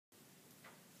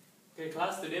Okay,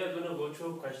 class, today we're going to go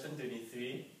through question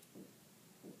 23.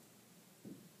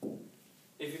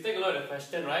 If you take a look at the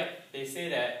question, right, they say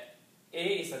that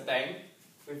A is a tank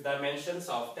with dimensions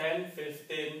of 10,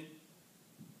 15,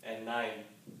 and 9.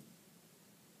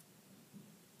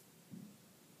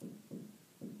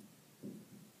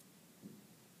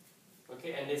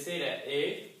 Okay, and they say that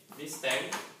A, this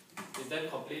tank, is then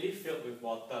completely filled with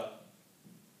water.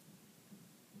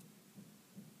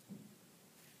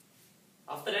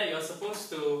 After that, you're supposed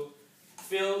to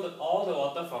fill all the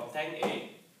water from tank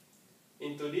A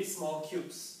into these small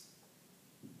cubes,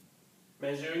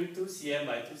 measuring 2 cm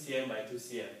by 2 cm by 2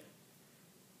 cm.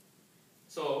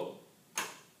 So,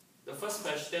 the first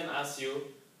question asks you,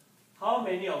 how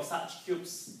many of such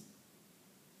cubes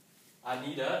are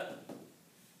needed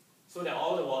so that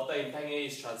all the water in tank A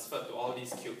is transferred to all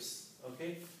these cubes?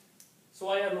 Okay? So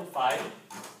what you have to find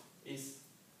is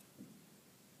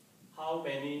how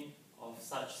many of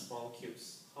such small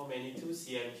cubes. How many 2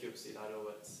 cm cubes, in other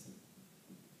words.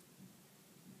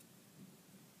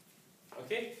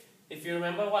 Okay? If you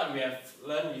remember what we have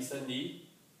learned recently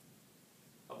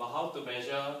about how to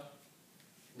measure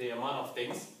the amount of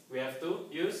things, we have to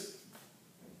use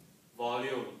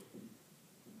volume.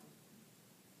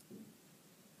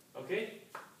 Okay?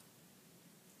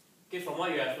 Okay, from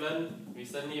what you have learned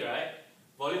recently, right?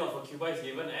 Volume of a cuboid is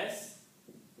given as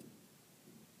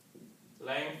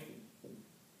length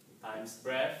times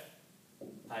breadth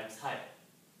times height.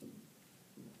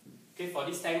 Okay, for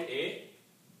this tank A,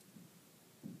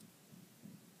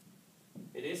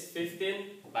 it is 15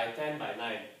 by 10 by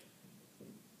 9.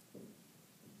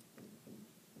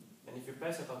 And if you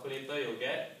press your calculator, you'll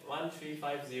get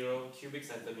 1350 cubic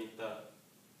centimeter.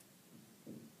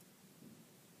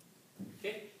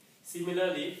 Okay,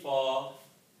 similarly for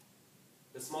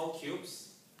the small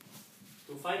cubes,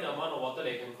 to find the amount of water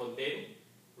they can contain,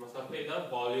 you must calculate the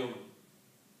volume.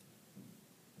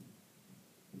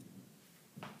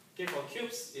 Okay, for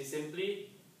cubes, it's simply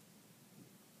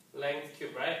length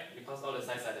cube, right? Because all the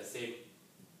sides are the same.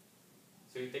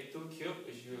 So you take 2 cubes,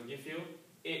 which will give you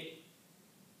 8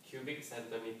 cubic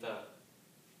centimeter.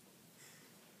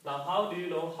 Now, how do you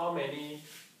know how many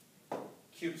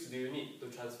cubes do you need to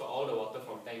transfer all the water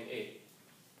from tank A?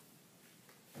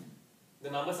 The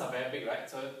numbers are very big, right?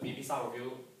 So maybe some of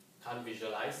you can't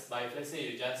visualize, but if let's say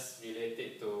you just relate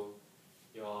it to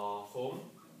your home,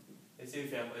 let's say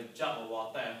if you have a jug of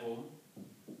water at home,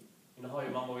 you know how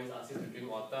your mom always asks you to drink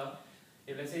water.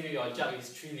 If let's say your jug is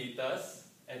 3 liters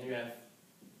and you have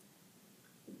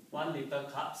 1 liter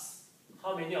cups,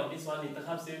 how many of these 1 liter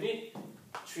cups do you need?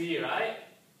 3, right?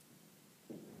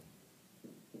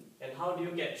 And how do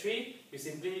you get 3? You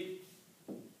simply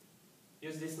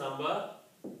use this number,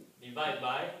 divide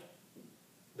by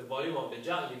the volume of the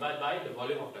jug, divide by the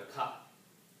volume of the cup.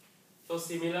 So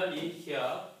similarly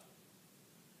here,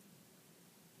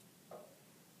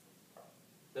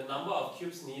 the number of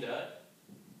cubes needed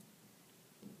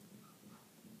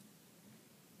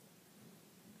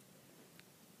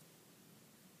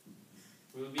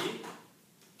will be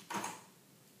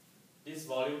this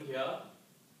volume here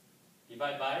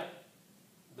divided by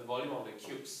the volume of the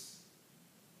cubes.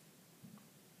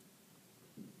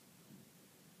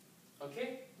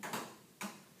 Okay?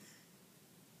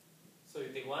 So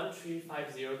you take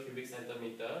 1350 cubic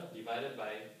centimeter divided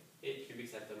by 8 cubic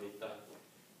centimeter.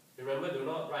 Remember, do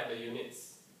not write the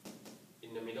units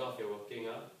in the middle of your working.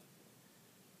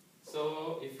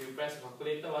 So if you press the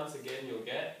calculator once again, you'll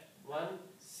get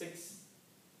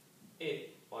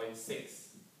 168.6.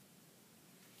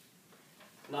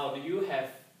 Now, do you have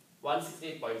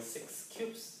 168.6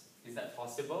 cubes? Is that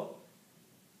possible?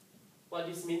 What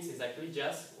this means is actually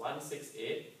just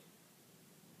 168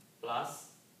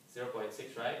 plus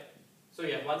 0.6, right? So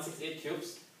you have 168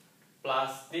 cubes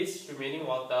plus this remaining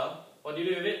water. What do you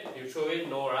do with it? You throw it?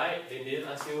 No, right? They didn't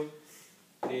ask you.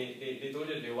 They told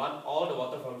you they want all the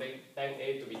water from tank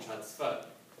A to be transferred.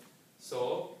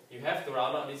 So you have to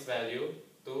round up this value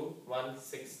to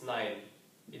 169.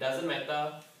 It doesn't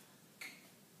matter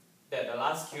that the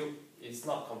last cube is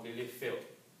not completely filled.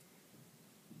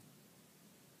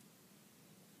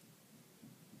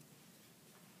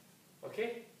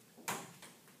 Okay?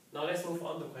 Now let's move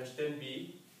on to question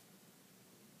B.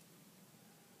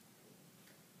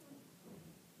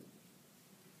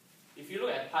 If you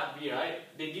look at part B, right,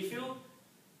 they give you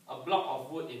a block of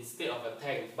wood instead of a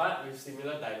tank, but with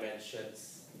similar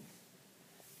dimensions.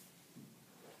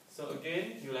 So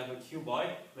again, you'll have a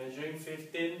cuboid measuring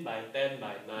 15 by 10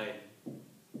 by 9.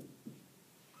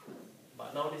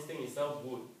 But now this thing is now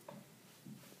wood.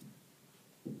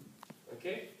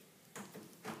 Okay?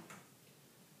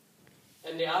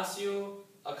 And they ask you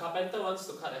a carpenter wants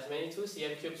to cut as many 2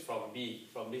 cm cubes from B,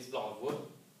 from this block of wood.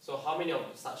 So how many of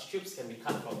such cubes can be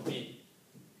cut from B?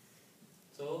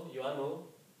 So you want to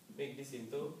make this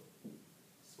into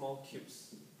small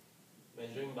cubes,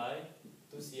 measuring by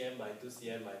 2 cm by 2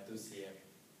 cm by 2 cm.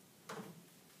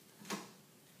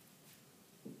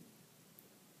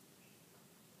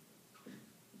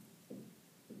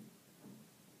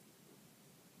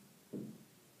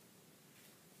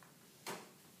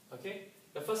 Okay,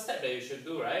 the first step that you should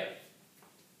do, right,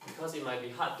 because it might be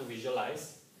hard to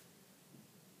visualize,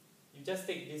 you just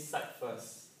take this side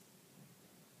first.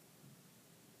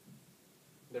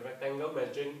 The rectangle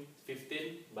measuring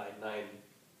 15 by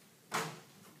 9.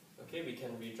 Okay, we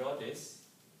can redraw this.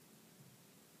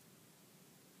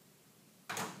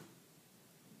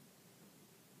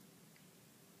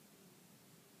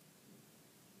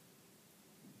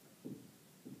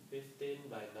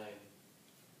 By 9.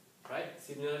 Right?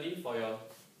 Similarly, for your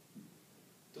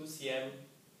 2 cm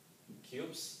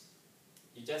cubes,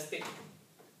 you just take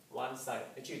one side.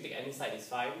 Actually, you take any side is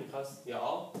fine because they are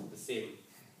all the same.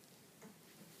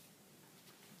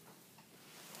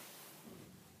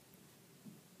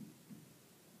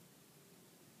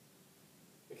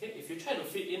 Okay, if you try to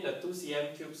fit in the 2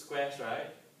 cm cube squares,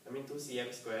 right? I mean 2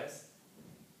 cm squares.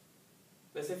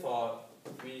 Let's say for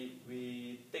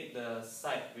we take the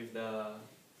side with the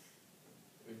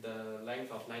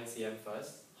length of 9 cm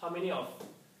first. How many 2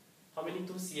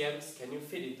 cms can you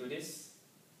fit into this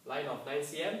line of 9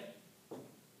 cm?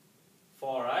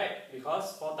 4, right?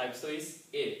 Because 4 times 2 is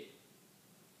 8.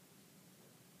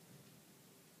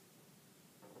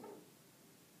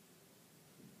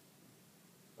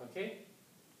 Okay?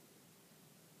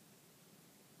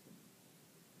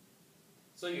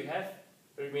 So you have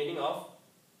a remaining of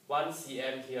 1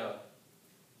 cm here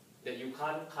that you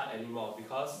can't cut anymore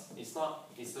because it's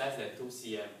less than 2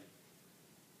 cm.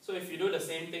 So if you do the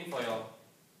same thing for your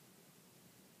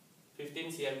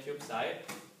 15 cm cube side,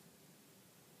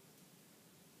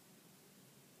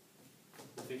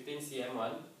 the 15 cm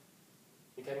one,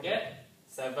 you can get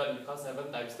 7 because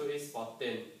 7 times 2 is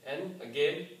 14. And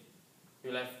again,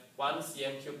 you'll have 1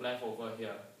 cm cube left over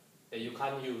here that you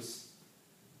can't use.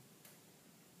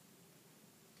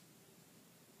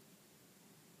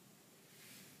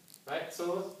 Right,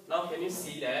 so now can you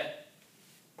see that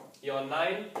your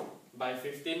 9 by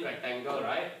 15 rectangle,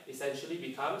 right, essentially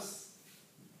becomes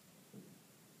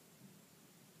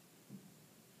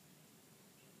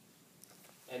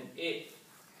an 8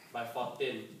 by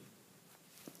 14.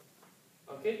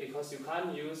 Okay, because you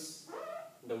can't use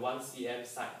the 1 cm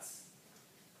sides.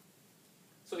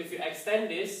 So if you extend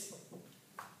this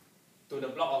to the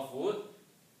block of wood,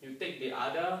 you take the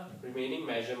other remaining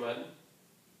measurement,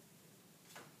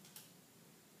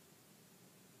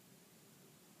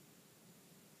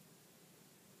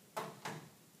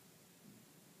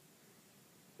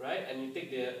 right, and you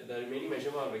take the remaining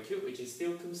measurement of the cube, which is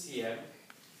still 2 cm,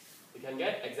 you can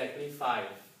get exactly 5.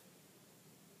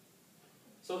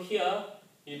 So here,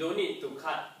 you don't need to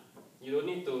cut, you don't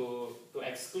need to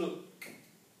exclude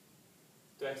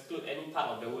any part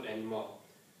of the wood anymore.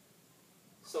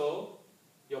 So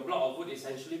your block of wood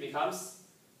essentially becomes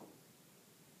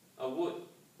a wood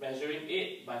measuring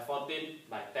 8 by 14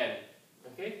 by 10.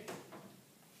 Okay?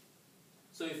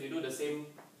 So if you do the same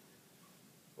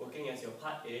working as your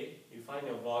part A, you find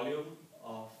your volume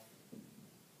of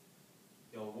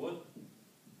your wood.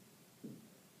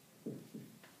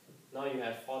 Now you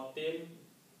have 14,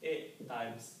 8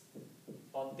 times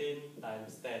 14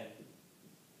 times 10.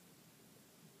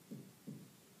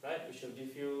 Right, which will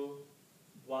give you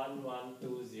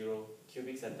 1120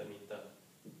 cubic centimeter.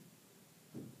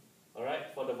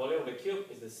 Alright, for the volume of the cube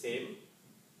is the same.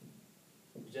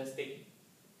 You just take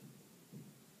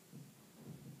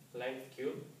length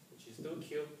cube, which is 2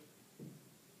 cube,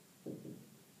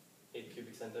 8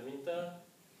 cubic centimeter,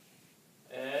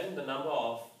 and the number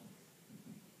of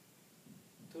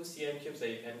 2 cm cubes that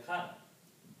you can cut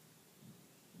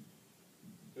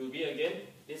will be again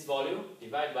this volume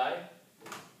divided by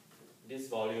this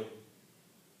volume.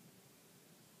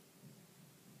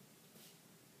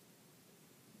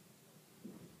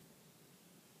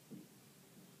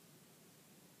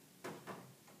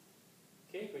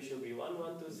 Okay, which will be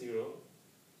 1120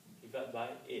 divided by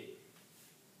 8.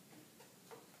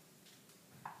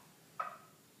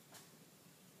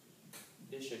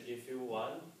 This should give you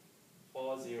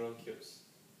 140 cubes.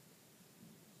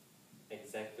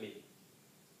 Exactly.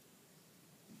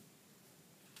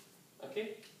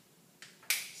 Okay?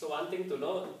 So one thing to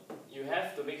note, you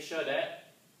have to make sure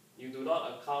that you do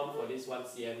not account for this 1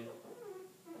 cm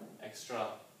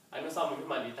extra. I know some of you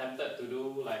might be tempted to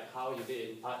do like how you did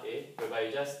in part A, whereby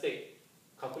you just take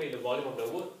calculate the volume of the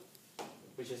wood,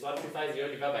 which is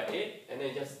 1350 divided by 8, and then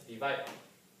you just divide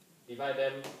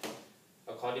them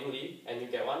accordingly, and you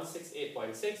get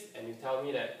 168.6, and you tell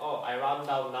me that, oh, I round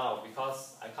down now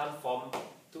because I can't form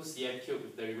 2 cm cube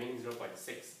with the remaining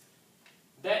 0.6.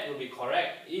 That will be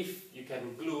correct if you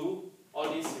can glue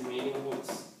all these remaining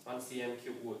woods, 1 cm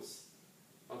cube woods.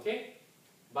 Okay?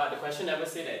 But the question never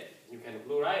said that you can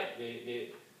glue, right?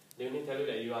 They only tell you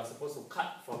that you are supposed to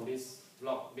cut from this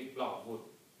big block of wood.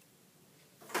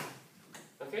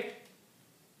 Okay?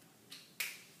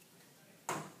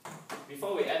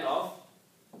 Before we end off,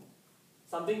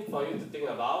 something for you to think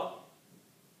about.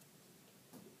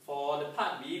 For the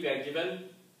part B, we are given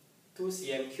 2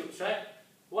 cm cubes, right?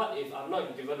 What if I'm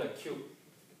not given a cube?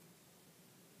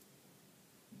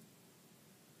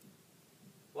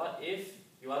 What if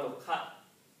you want to cut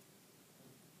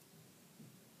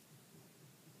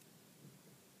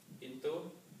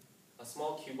into a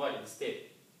small cuboid instead?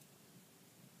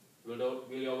 Will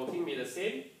your working be the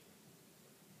same?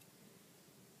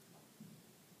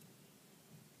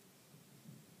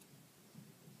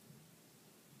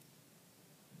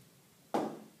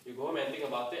 You go home and think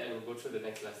about it, and we'll go through the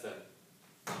next lesson.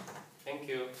 Thank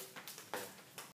you.